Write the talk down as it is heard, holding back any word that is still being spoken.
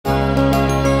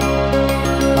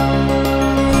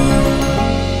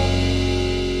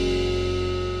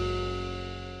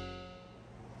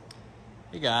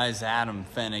Guys, Adam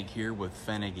Fenig here with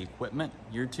Fenig Equipment.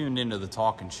 You're tuned into the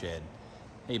Talking Shed.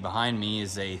 Hey, behind me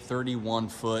is a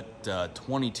 31-foot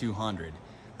 2200.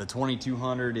 The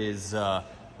 2200 is a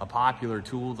popular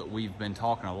tool that we've been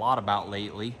talking a lot about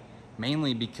lately,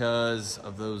 mainly because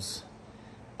of those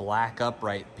black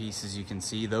upright pieces you can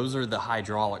see. Those are the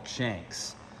hydraulic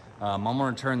shanks. I'm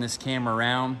going to turn this camera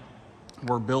around.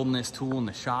 We're building this tool in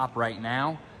the shop right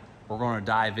now. We're going to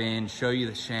dive in, show you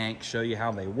the shanks, show you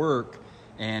how they work.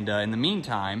 And in the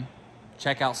meantime,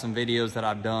 check out some videos that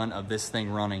I've done of this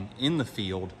thing running in the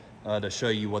field to show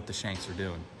you what the shanks are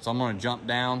doing. So I'm going to jump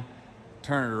down,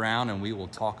 turn it around, and we will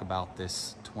talk about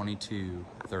this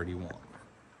 2231.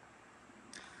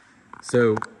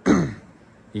 So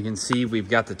you can see we've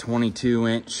got the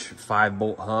 22-inch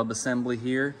 5-bolt hub assembly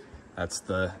here. That's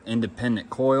the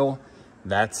independent coil.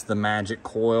 That's the magic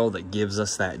coil that gives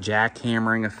us that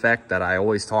jackhammering effect that I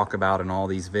always talk about in all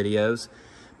these videos.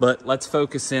 But let's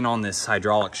focus in on this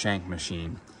hydraulic shank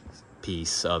machine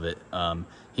piece of it.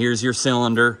 Here's your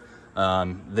cylinder.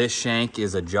 This shank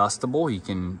is adjustable. You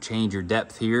can change your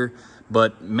depth here,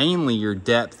 but mainly your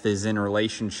depth is in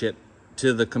relationship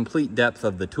to the complete depth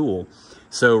of the tool.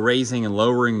 So raising and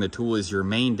lowering the tool is your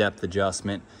main depth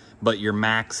adjustment, but your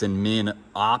max and min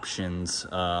options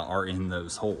are in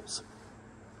those holes.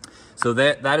 So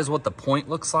that is what the point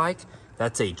looks like.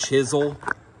 That's a chisel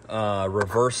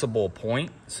reversible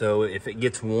point. So if it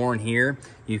gets worn here,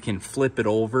 you can flip it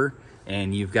over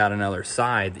and you've got another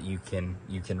side that you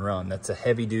can run. That's a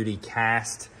heavy duty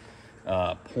cast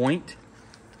point.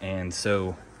 And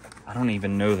so I don't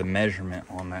even know the measurement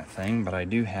on that thing, but I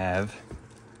do have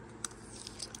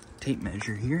a tape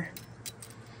measure here.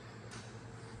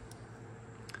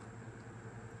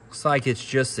 Looks like it's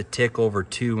just a tick over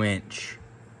 2-inch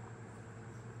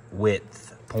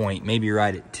width point, maybe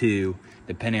right at 2,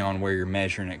 depending on where you're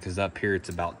measuring it, because up here it's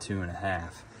about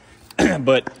 2.5.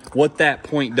 But what that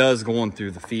point does going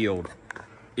through the field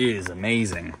is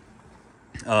amazing.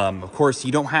 Of course,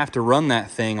 you don't have to run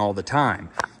that thing all the time.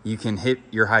 You can hit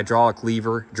your hydraulic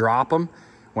lever, drop them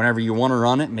whenever you want to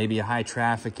run it, maybe a high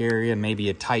traffic area, maybe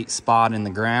a tight spot in the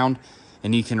ground,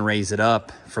 and you can raise it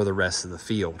up for the rest of the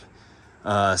field.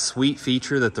 Sweet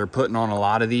feature that they're putting on a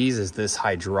lot of these is this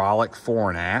hydraulic fore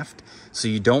and aft. So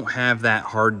you don't have that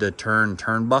hard to turn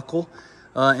turnbuckle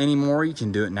anymore. You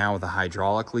can do it now with a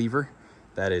hydraulic lever.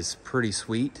 That is pretty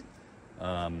sweet.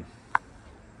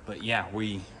 But yeah,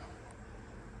 we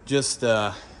just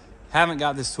haven't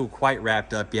got this tool quite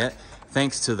wrapped up yet.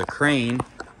 Thanks to the crane,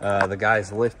 the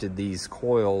guys lifted these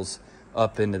coils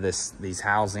up into these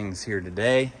housings here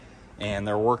today, and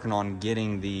they're working on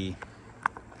getting the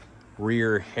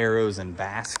rear harrows and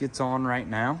baskets on right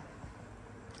now.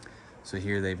 So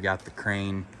here they've got the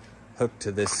crane hooked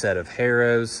to this set of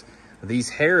harrows. These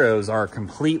harrows are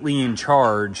completely in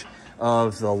charge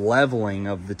of the leveling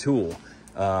of the tool.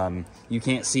 You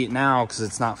can't see it now because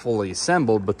it's not fully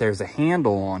assembled, but there's a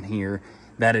handle on here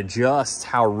that adjusts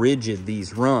how rigid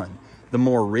these run. The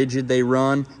more rigid they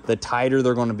run, the tighter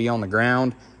they're going to be on the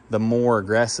ground, the more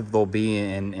aggressive they'll be,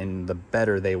 and the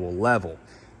better they will level.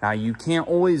 Now, you can't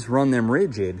always run them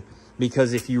rigid,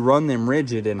 because if you run them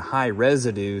rigid in high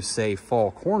residue, say fall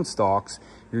corn stalks,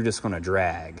 you're just going to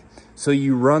drag. So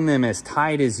you run them as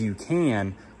tight as you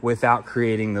can without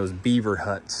creating those beaver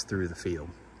huts through the field.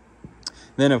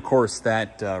 Then, of course,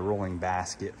 that rolling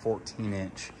basket,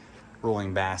 14-inch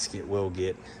rolling basket, will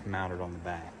get mounted on the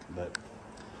back. But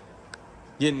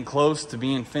getting close to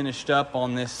being finished up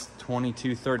on this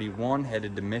 2231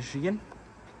 headed to Michigan.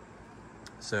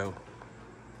 So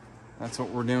that's what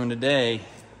we're doing today.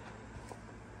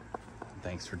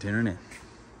 Thanks for tuning in.